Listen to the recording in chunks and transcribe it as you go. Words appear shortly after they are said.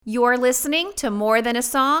You're listening to More Than a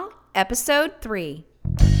Song, Episode 3.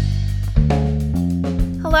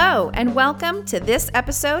 Hello, and welcome to this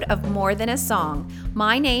episode of More Than a Song.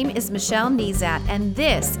 My name is Michelle Nezat, and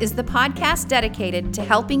this is the podcast dedicated to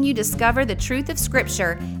helping you discover the truth of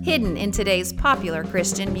Scripture hidden in today's popular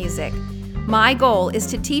Christian music. My goal is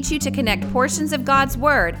to teach you to connect portions of God's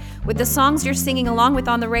Word with the songs you're singing along with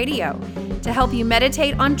on the radio, to help you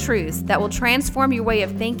meditate on truths that will transform your way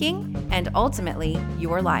of thinking and ultimately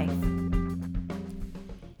your life.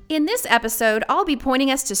 In this episode, I'll be pointing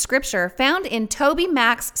us to scripture found in Toby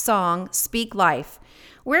Mac's song, Speak Life.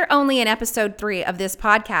 We're only in episode 3 of this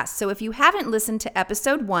podcast, so if you haven't listened to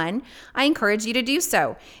episode 1, I encourage you to do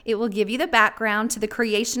so. It will give you the background to the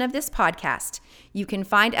creation of this podcast. You can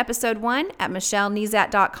find episode 1 at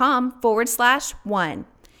michellenezat.com/1.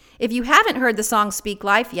 If you haven't heard the song Speak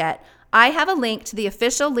Life yet, I have a link to the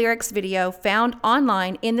official lyrics video found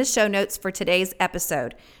online in the show notes for today's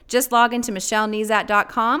episode. Just log into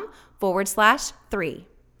michellenezat.com/3.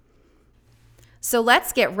 So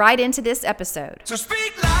let's get right into this episode. So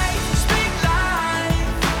speak life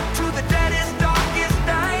to the deadest, darkest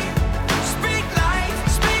night. Speak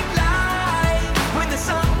life, when the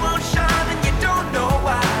sun won't shine and you don't know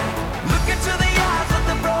why. Look into the eyes of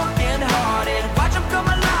the broken hearted, watch them come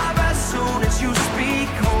alive as soon as you speak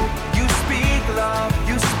hope, you speak love,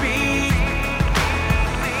 you speak life.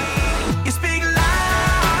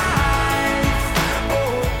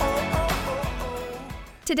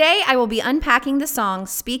 Today, I will be unpacking the song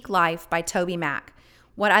Speak Life by Toby Mac.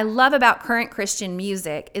 What I love about current Christian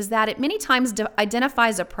music is that it many times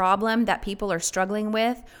identifies a problem that people are struggling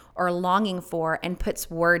with or longing for and puts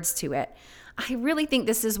words to it. I really think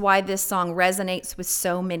this is why this song resonates with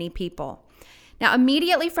so many people. Now,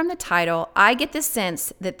 immediately from the title, I get the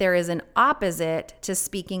sense that there is an opposite to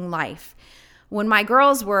speaking life. When my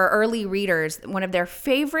girls were early readers, one of their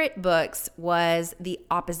favorite books was The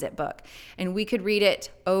Opposite Book, and we could read it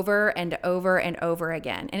over and over and over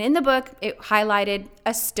again. And in the book, it highlighted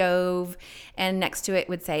a stove, and next to it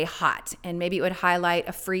would say hot, and maybe it would highlight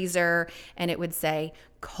a freezer, and it would say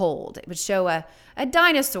cold. It would show a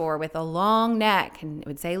dinosaur with a long neck, and it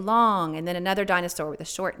would say long, and then another dinosaur with a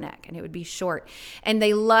short neck, and it would be short. And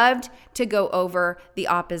they loved to go over the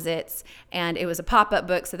opposites, and it was a pop-up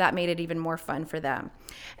book, so that made it even more fun for them.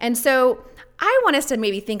 And so I want us to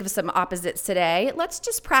maybe think of some opposites today. Let's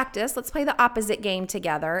just practice. Let's play the opposite game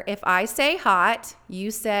together. If I say hot,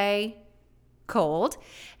 you say cold.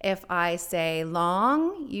 If I say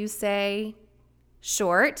long, you say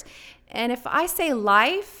short. And if I say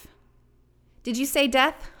life, did you say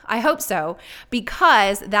death? I hope so,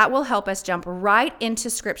 because that will help us jump right into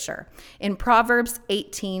scripture in Proverbs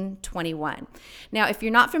 18:21. Now, if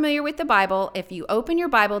you're not familiar with the Bible, if you open your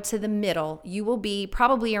Bible to the middle, you will be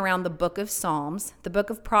probably around the book of Psalms. The book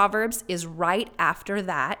of Proverbs is right after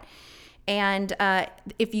that. And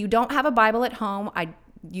if you don't have a Bible at home,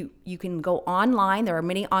 you can go online. There are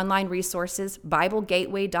many online resources.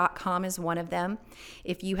 BibleGateway.com is one of them.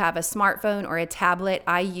 If you have a smartphone or a tablet,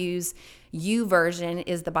 I use YouVersion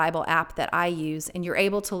is the Bible app that I use, and you're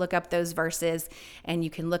able to look up those verses, and you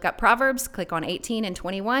can look up Proverbs, click on 18 and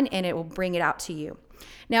 21, and it will bring it out to you.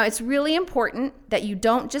 Now, it's really important that you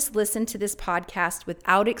don't just listen to this podcast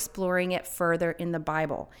without exploring it further in the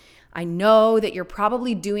Bible. I know that you're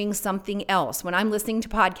probably doing something else. When I'm listening to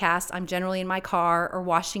podcasts, I'm generally in my car or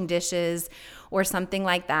washing dishes or something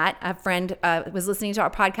like that. A friend was listening to our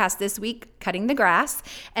podcast this week, cutting the grass.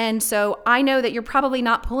 And so I know that you're probably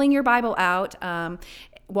not pulling your Bible out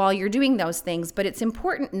while you're doing those things, but it's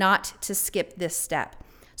important not to skip this step.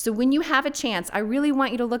 So when you have a chance, I really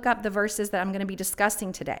want you to look up the verses that I'm going to be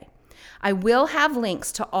discussing today. I will have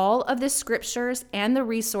links to all of the scriptures and the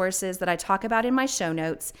resources that I talk about in my show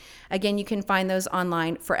notes. Again, you can find those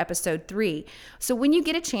online for episode 3. So when you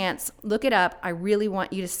get a chance, look it up. I really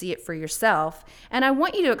want you to see it for yourself. And I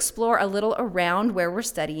want you to explore a little around where we're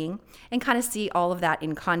studying and kind of see all of that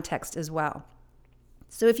in context as well.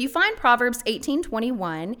 So if you find Proverbs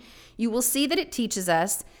 18:21, you will see that it teaches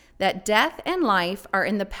us that death and life are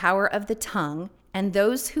in the power of the tongue, and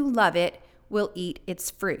those who love it will eat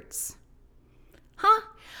its fruits.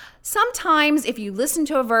 Sometimes if you listen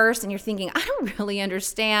to a verse and you're thinking, I don't really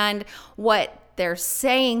understand what they're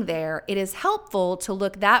saying there, it is helpful to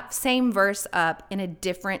look that same verse up in a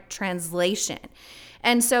different translation.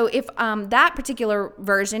 And so if that particular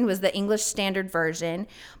version was the English Standard Version,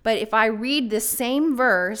 but if I read this same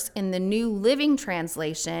verse in the New Living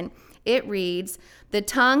Translation, it reads, "The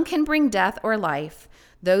tongue can bring death or life.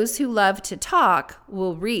 Those who love to talk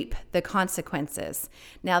will reap the consequences."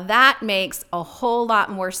 Now that makes a whole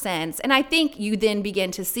lot more sense. And I think you then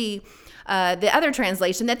begin to see the other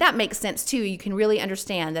translation, that makes sense too. You can really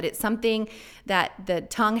understand that it's something that the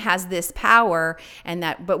tongue has this power,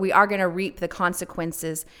 but we are going to reap the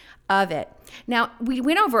consequences of it. Now, we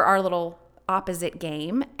went over our little opposite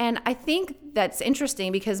game, and I think that's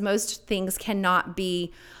interesting because most things cannot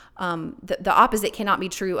be the opposite cannot be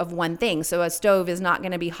true of one thing. So a stove is not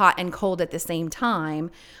going to be hot and cold at the same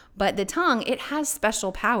time, but the tongue, it has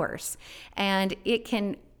special powers, and it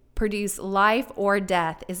can produce life or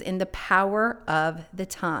death is in the power of the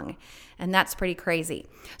tongue. And that's pretty crazy.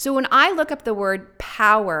 So when I look up the word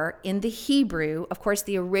power in the Hebrew, of course,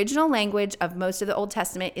 the original language of most of the Old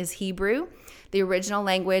Testament is Hebrew. The original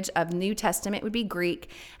language of New Testament would be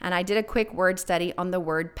Greek. And I did a quick word study on the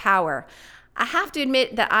word power. I have to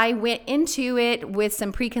admit that I went into it with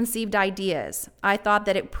some preconceived ideas. I thought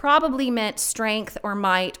that it probably meant strength or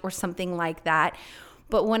might or something like that.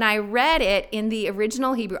 But when I read it in the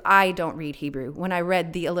original Hebrew, I don't read Hebrew. When I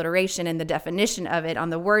read the alliteration and the definition of it on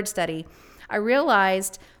the word study, I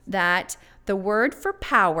realized that the word for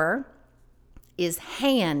power is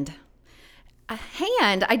hand. A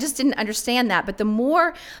hand, I just didn't understand that. But the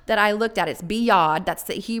more that I looked at it, it's biyad, that's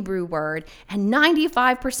the Hebrew word, and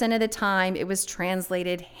 95% of the time it was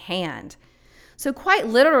translated hand. So quite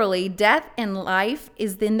literally, death and life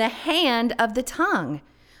is in the hand of the tongue.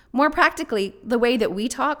 More practically, the way that we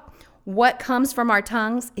talk, what comes from our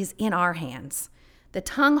tongues is in our hands. The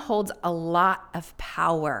tongue holds a lot of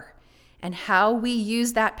power, and how we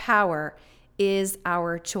use that power is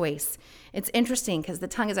our choice. It's interesting because the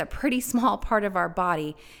tongue is a pretty small part of our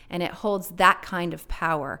body, and it holds that kind of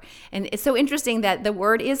power. And it's so interesting that the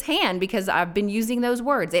word is hand, because I've been using those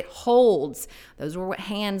words. It holds. Those are what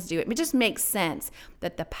hands do. It just makes sense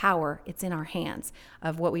that the power, it's in our hands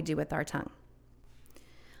of what we do with our tongue.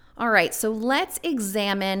 All right, so let's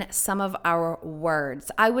examine some of our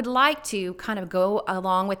words. I would like to kind of go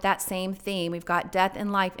along with that same theme. We've got death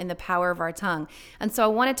and life in the power of our tongue. And so I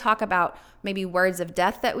want to talk about maybe words of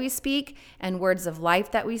death that we speak and words of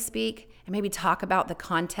life that we speak, and maybe talk about the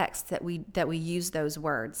context that we use those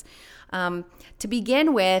words. To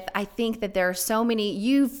begin with, I think that there are so many,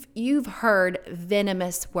 you've heard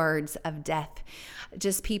venomous words of death,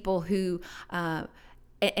 just people who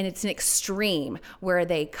and it's an extreme where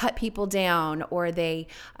they cut people down, or they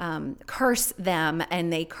curse them,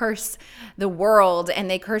 and they curse the world, and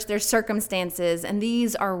they curse their circumstances. And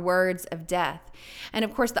these are words of death. And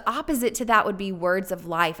of course, the opposite to that would be words of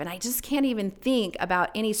life. And I just can't even think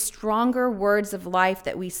about any stronger words of life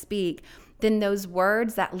that we speak than those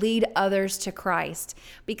words that lead others to Christ,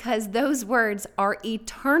 because those words are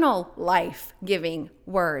eternal life-giving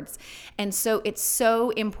words. And so it's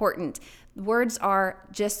so important. Words are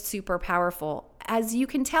just super powerful. As you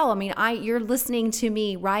can tell, you're listening to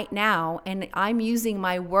me right now, and I'm using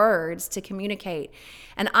my words to communicate.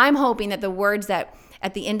 And I'm hoping that the words that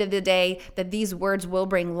at the end of the day, that these words will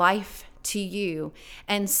bring life to you.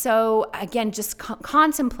 And so again, just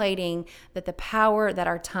contemplating that the power that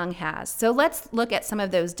our tongue has. So let's look at some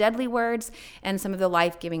of those deadly words and some of the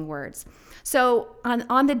life-giving words. So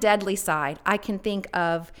on the deadly side, I can think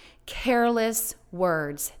of careless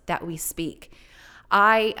words that we speak.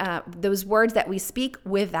 Those words that we speak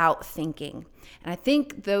without thinking. And I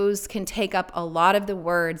think those can take up a lot of the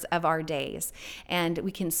words of our days. And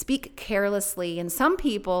we can speak carelessly. And some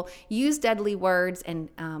people use deadly words and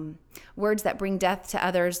words that bring death to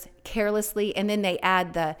others carelessly. And then they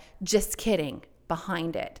add the just kidding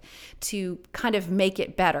behind it to kind of make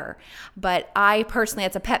it better. But I personally,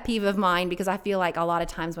 it's a pet peeve of mine, because I feel like a lot of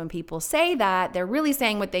times when people say that, they're really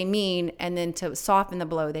saying what they mean. And then to soften the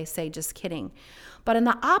blow, they say just kidding. But on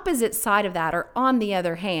the opposite side of that, or on the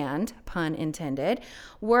other hand, pun intended,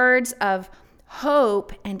 words of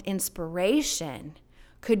hope and inspiration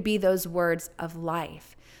could be those words of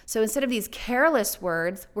life. So instead of these careless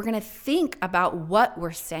words, we're going to think about what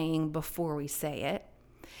we're saying before we say it,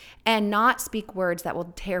 and not speak words that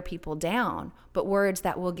will tear people down, but words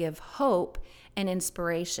that will give hope and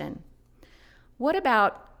inspiration. What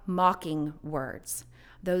about mocking words?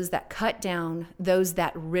 Those that cut down, those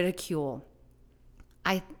that ridicule.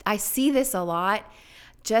 I see this a lot.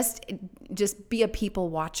 Just be a people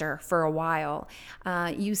watcher for a while.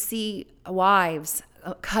 You see wives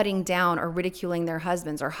cutting down or ridiculing their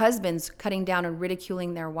husbands, or husbands cutting down and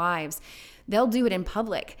ridiculing their wives. They'll do it in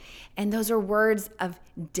public. And those are words of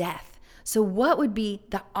death. So what would be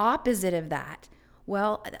the opposite of that?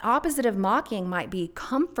 Well, the opposite of mocking might be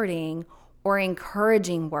comforting or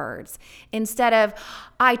encouraging words. Instead of,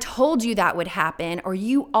 I told you that would happen, or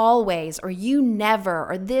you always, or you never,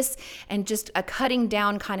 or this, and just a cutting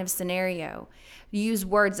down kind of scenario. Use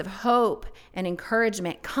words of hope and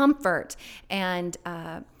encouragement, comfort, and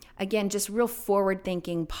Again, just real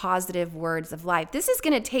forward-thinking, positive words of life. This is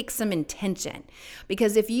going to take some intention,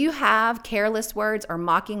 because if you have careless words or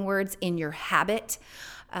mocking words in your habit,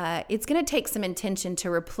 it's going to take some intention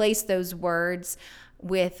to replace those words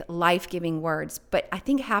with life-giving words. But I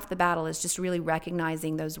think half the battle is just really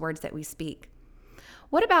recognizing those words that we speak.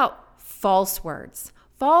 What about false words?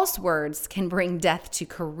 False words can bring death to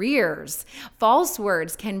careers. False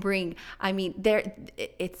words can bring,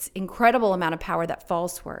 it's incredible amount of power, that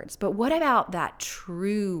false words. But what about that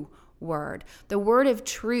true word? The word of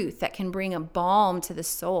truth that can bring a balm to the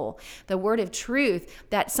soul. The word of truth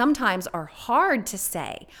that sometimes are hard to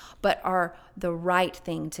say, but are the right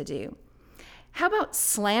thing to do. How about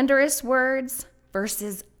slanderous words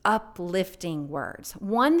versus uplifting words?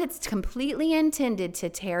 One that's completely intended to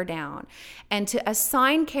tear down and to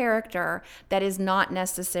assign character that is not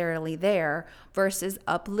necessarily there, versus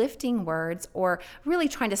uplifting words, or really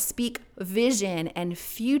trying to speak vision and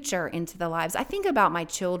future into the lives. I think about my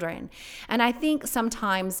children, and I think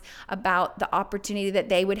sometimes about the opportunity that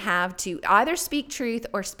they would have to either speak truth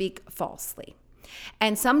or speak falsely.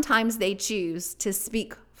 And sometimes they choose to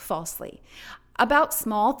speak falsely about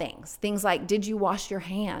small things like, did you wash your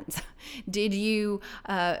hands? Did you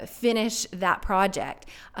finish that project?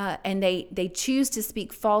 And they choose to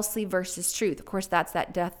speak falsely versus truth. Of course, that's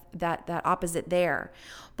that opposite there.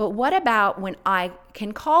 But what about when I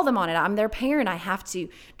can call them on it? I'm their parent. I have to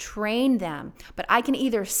train them. But I can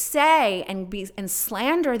either say and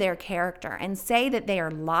slander their character and say that they are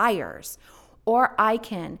liars, or I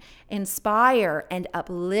can inspire and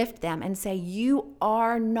uplift them and say, you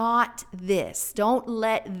are not this. Don't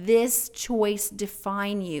let this choice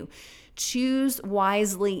define you. Choose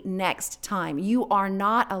wisely next time. You are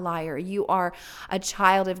not a liar. You are a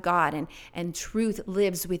child of God, and truth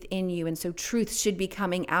lives within you. And so truth should be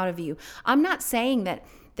coming out of you. I'm not saying that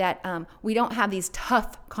we don't have these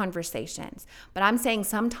tough conversations, but I'm saying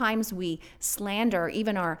sometimes we slander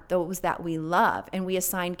even those that we love, and we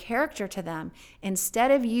assign character to them instead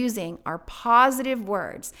of using our positive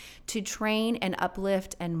words to train and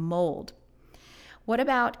uplift and mold. What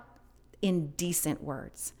about indecent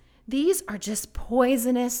words? These are just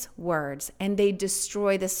poisonous words, and they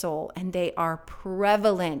destroy the soul, and they are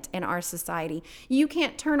prevalent in our society. You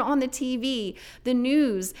can't turn on the TV, the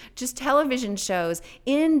news, just television shows.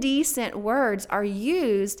 Indecent words are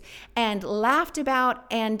used and laughed about,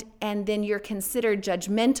 and then you're considered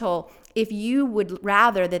judgmental if you would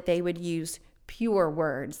rather that they would use pure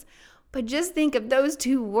words. But just think of those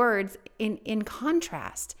two words in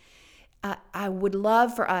contrast. I would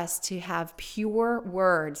love for us to have pure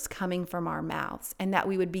words coming from our mouths, and that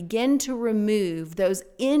we would begin to remove those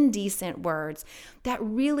indecent words that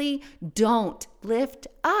really don't lift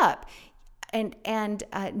up and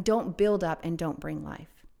don't build up and don't bring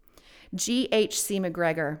life. G.H.C.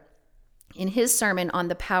 McGregor, in his sermon on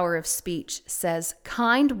the power of speech, says,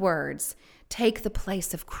 kind words take the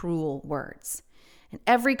place of cruel words. And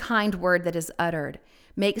every kind word that is uttered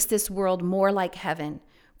makes this world more like heaven.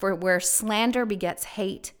 For where slander begets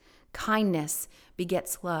hate, kindness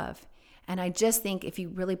begets love. And I just think if you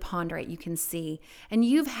really ponder it, you can see. And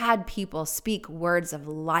you've had people speak words of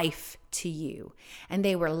life to you, and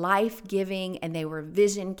they were life-giving, and they were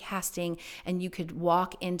vision-casting, and you could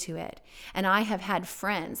walk into it. And I have had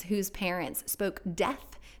friends whose parents spoke death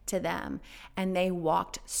to them, and they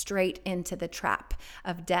walked straight into the trap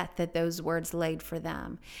of death that those words laid for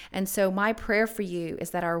them. And so my prayer for you is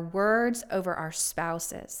that our words over our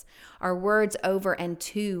spouses, our words over and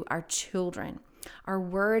to our children, our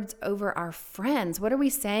words over our friends. What are we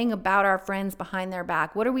saying about our friends behind their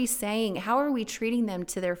back? What are we saying? How are we treating them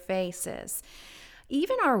to their faces?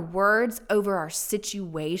 Even our words over our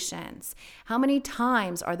situations. How many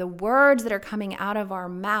times are the words that are coming out of our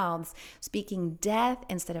mouths speaking death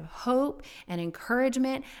instead of hope and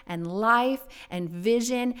encouragement and life and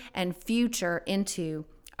vision and future into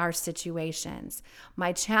our situations?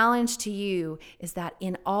 My challenge to you is that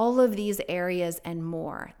in all of these areas and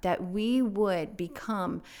more, that we would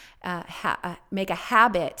become, make a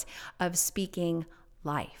habit of speaking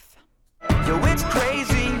life. Yo, it's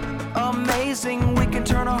crazy, amazing. We can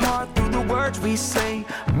turn our heart through the words we say.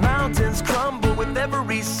 Mountains crumble with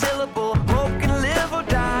every syllable. Broken, live or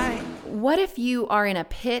die. What if you are in a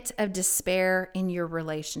pit of despair in your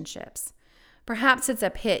relationships? Perhaps it's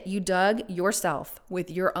a pit you dug yourself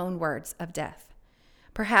with your own words of death.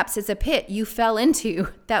 Perhaps it's a pit you fell into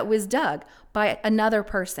that was dug by another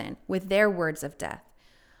person with their words of death.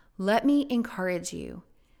 Let me encourage you.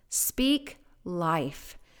 Speak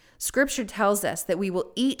life. Scripture tells us that we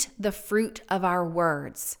will eat the fruit of our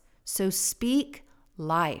words. So speak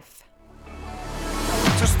life.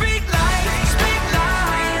 So speak life, speak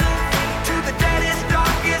life.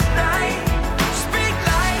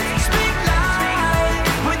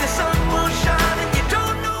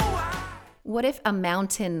 if a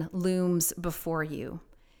mountain looms before you?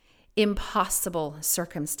 Impossible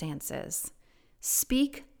circumstances.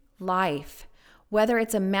 Speak life. Whether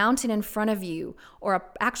it's a mountain in front of you or an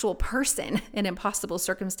actual person, an impossible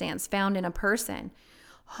circumstance found in a person,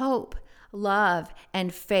 hope, love,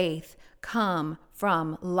 and faith come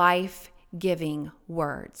from life-giving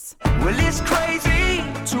words. Well, it's crazy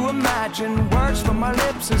to imagine words from my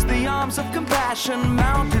lips as the arms of compassion.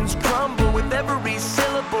 Mountains crumble with every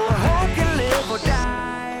syllable. Hope can live or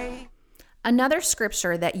die. Another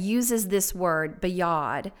scripture that uses this word,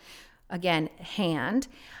 bayad, again, hand,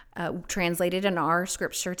 translated in our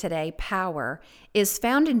scripture today, power, is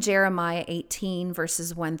found in Jeremiah 18,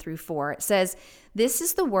 verses 1 through 4. It says, "This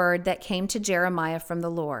is the word that came to Jeremiah from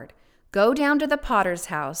the Lord. Go down to the potter's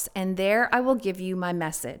house, and there I will give you my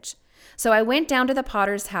message. So I went down to the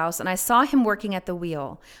potter's house, and I saw him working at the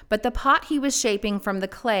wheel. But the pot he was shaping from the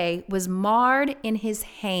clay was marred in his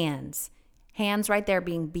hands." Hands right there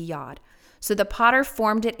being biyad. "So the potter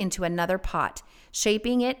formed it into another pot,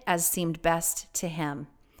 shaping it as seemed best to him."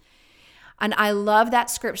 And I love that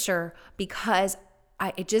scripture because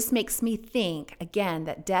it just makes me think, again,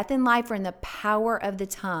 that death and life are in the power of the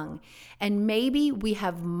tongue. And maybe we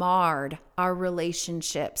have marred our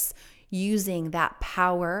relationships using that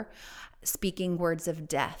power, speaking words of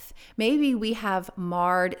death. Maybe we have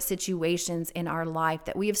marred situations in our life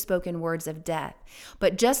that we have spoken words of death.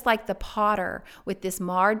 But just like the potter with this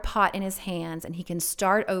marred pot in his hands, and he can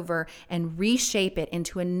start over and reshape it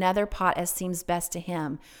into another pot as seems best to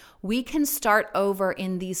him, we can start over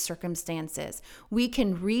in these circumstances. We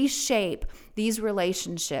can reshape these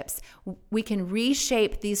relationships. We can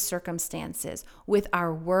reshape these circumstances with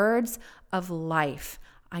our words of life.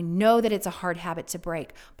 I know that it's a hard habit to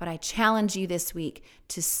break, but I challenge you this week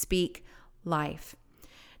to speak life.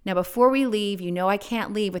 Now, before we leave, you know I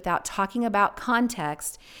can't leave without talking about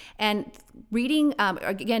context. And reading,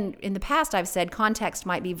 again, in the past I've said context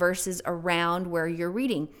might be verses around where you're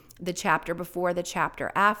reading, the chapter before, the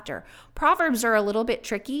chapter after. Proverbs are a little bit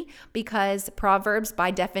tricky because Proverbs,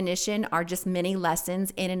 by definition, are just many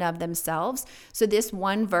lessons in and of themselves. So this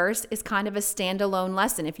one verse is kind of a standalone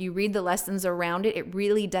lesson. If you read the lessons around it, it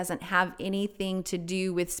really doesn't have anything to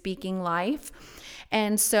do with speaking life.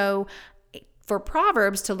 And so for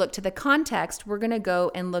Proverbs to look to the context, we're going to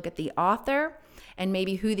go and look at the author and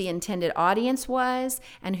maybe who the intended audience was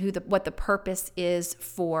and what the purpose is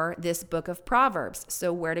for this book of Proverbs.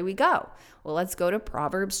 So where do we go? Well, let's go to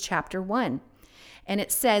Proverbs chapter 1. And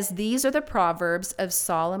it says, "These are the Proverbs of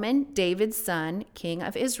Solomon, David's son, king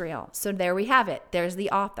of Israel." So there we have it. There's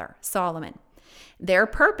the author, Solomon. Their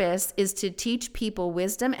purpose is to teach people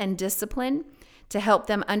wisdom and discipline, to help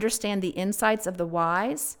them understand the insights of the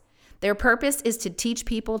wise. Their purpose is to teach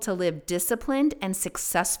people to live disciplined and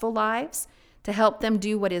successful lives, to help them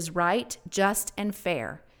do what is right, just, and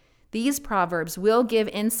fair. These proverbs will give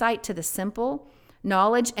insight to the simple,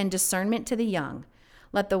 knowledge and discernment to the young.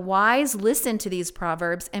 Let the wise listen to these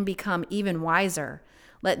proverbs and become even wiser.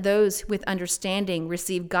 Let those with understanding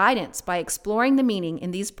receive guidance by exploring the meaning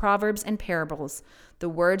in these proverbs and parables, the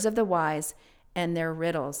words of the wise and their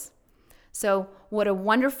riddles. So, what a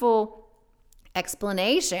wonderful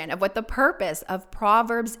explanation of what the purpose of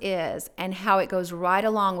Proverbs is and how it goes right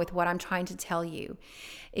along with what I'm trying to tell you.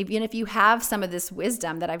 Even if you have some of this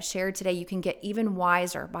wisdom that I've shared today, you can get even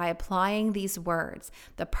wiser by applying these words.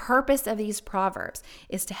 The purpose of these Proverbs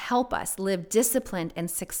is to help us live disciplined and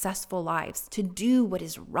successful lives, to do what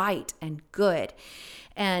is right and good.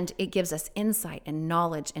 And it gives us insight and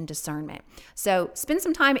knowledge and discernment. So spend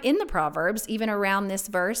some time in the Proverbs, even around this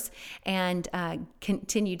verse, and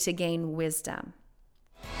continue to gain wisdom.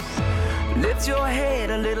 Lift your head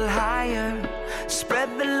a little higher.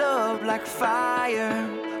 Spread the love like fire.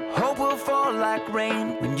 Hope will fall like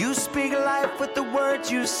rain when you speak life with the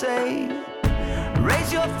words you say.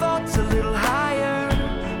 Raise your thoughts a little higher.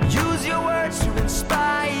 Use your words to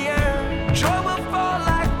inspire. Joy will fall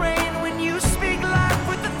like rain when you speak life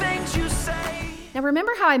with the things you say. Now,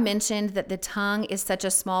 remember how I mentioned that the tongue is such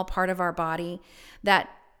a small part of our body, that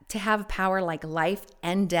to have power like life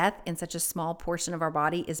and death in such a small portion of our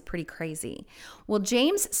body is pretty crazy. Well,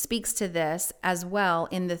 James speaks to this as well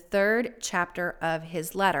in the 3rd chapter of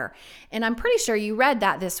his letter. And I'm pretty sure you read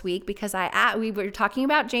that this week because we were talking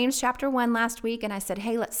about James chapter 1 last week, and I said,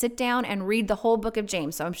 hey, let's sit down and read the whole book of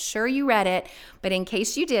James. So I'm sure you read it, but in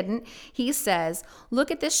case you didn't, he says,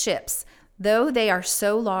 look at the ships. Though they are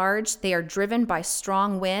so large, they are driven by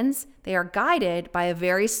strong winds. They are guided by a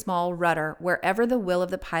very small rudder wherever the will of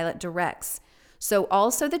the pilot directs. So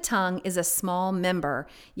also the tongue is a small member,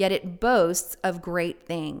 yet it boasts of great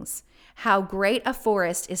things. How great a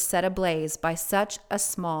forest is set ablaze by such a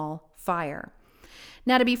small fire.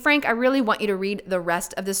 Now, to be frank, I really want you to read the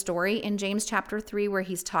rest of the story in James chapter 3 where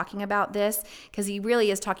he's talking about this, because he really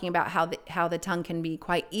is talking about how the tongue can be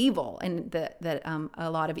quite evil, and that a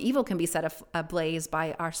lot of evil can be set ablaze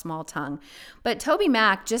by our small tongue. But Toby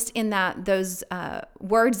Mac, just in those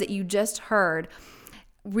words that you just heard,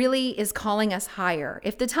 really is calling us higher.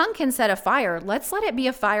 If the tongue can set a fire, let's let it be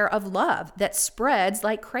a fire of love that spreads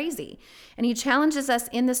like crazy. And he challenges us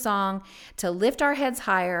in the song to lift our heads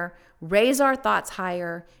higher, raise our thoughts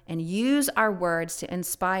higher, and use our words to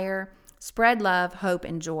inspire, spread love, hope,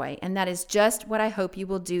 and joy. And that is just what I hope you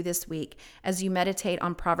will do this week as you meditate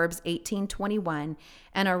on Proverbs 18:21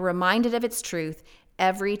 and are reminded of its truth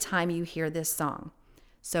every time you hear this song.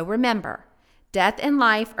 So remember, death and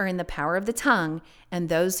life are in the power of the tongue, and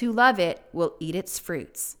those who love it will eat its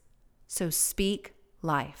fruits. So speak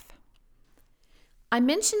life. I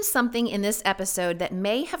mentioned something in this episode that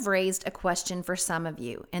may have raised a question for some of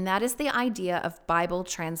you, and that is the idea of Bible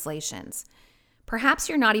translations. Perhaps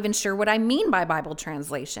you're not even sure what I mean by Bible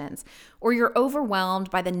translations, or you're overwhelmed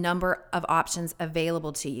by the number of options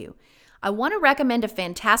available to you. I want to recommend a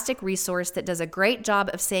fantastic resource that does a great job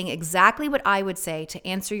of saying exactly what I would say to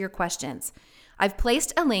answer your questions. I've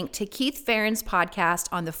placed a link to Keith Farron's podcast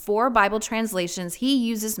on the 4 Bible translations he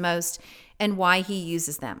uses most and why he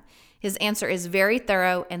uses them. His answer is very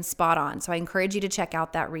thorough and spot on, so I encourage you to check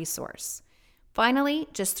out that resource. Finally,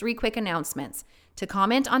 just 3 quick announcements. To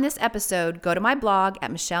comment on this episode, go to my blog at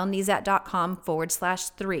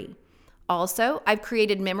michellenezat.com/3. Also, I've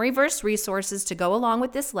created memory verse resources to go along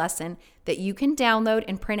with this lesson that you can download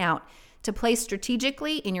and print out to place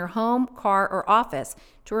strategically in your home, car, or office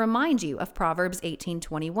to remind you of Proverbs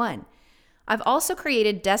 18:21. I've also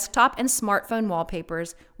created desktop and smartphone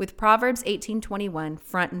wallpapers with Proverbs 18:21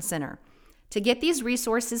 front and center. To get these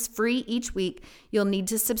resources free each week, you'll need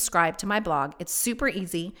to subscribe to my blog. It's super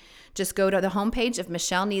easy. Just go to the homepage of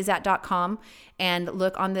michellenezat.com and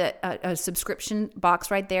look on the subscription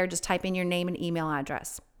box right there. Just type in your name and email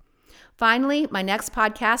address. Finally, my next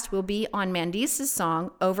podcast will be on Mandisa's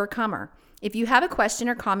song, Overcomer. If you have a question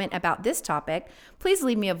or comment about this topic, please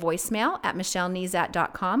leave me a voicemail at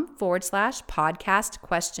michellenezat.com/podcast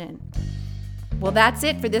question. Well, that's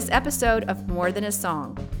it for this episode of More Than a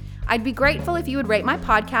Song. I'd be grateful if you would rate my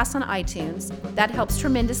podcast on iTunes. That helps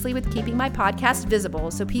tremendously with keeping my podcast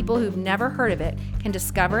visible so people who've never heard of it can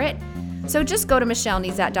discover it. So just go to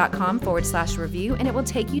michellenezat.com/review and it will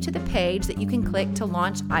take you to the page that you can click to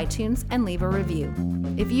launch iTunes and leave a review.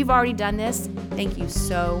 If you've already done this, thank you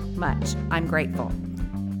so much. I'm grateful.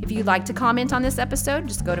 If you'd like to comment on this episode,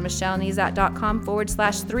 just go to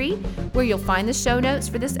michellenezat.com/3 where you'll find the show notes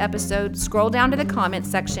for this episode. Scroll down to the comments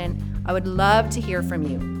section. I would love to hear from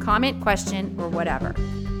you. Comment, question, or whatever.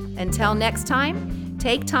 Until next time,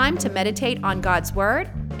 take time to meditate on God's word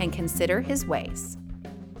and consider his ways.